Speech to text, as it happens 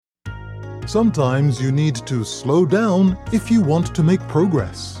Sometimes you need to slow down if you want to make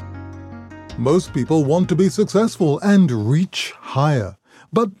progress. Most people want to be successful and reach higher,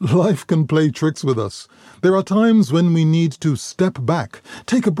 but life can play tricks with us. There are times when we need to step back,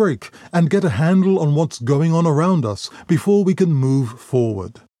 take a break, and get a handle on what's going on around us before we can move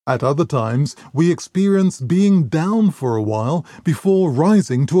forward. At other times, we experience being down for a while before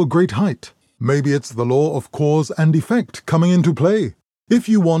rising to a great height. Maybe it's the law of cause and effect coming into play. If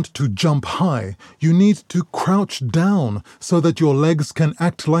you want to jump high, you need to crouch down so that your legs can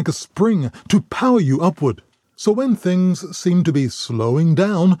act like a spring to power you upward. So when things seem to be slowing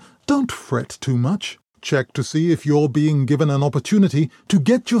down, don't fret too much. Check to see if you're being given an opportunity to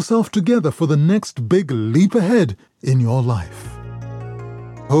get yourself together for the next big leap ahead in your life.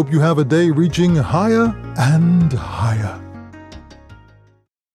 Hope you have a day reaching higher and higher.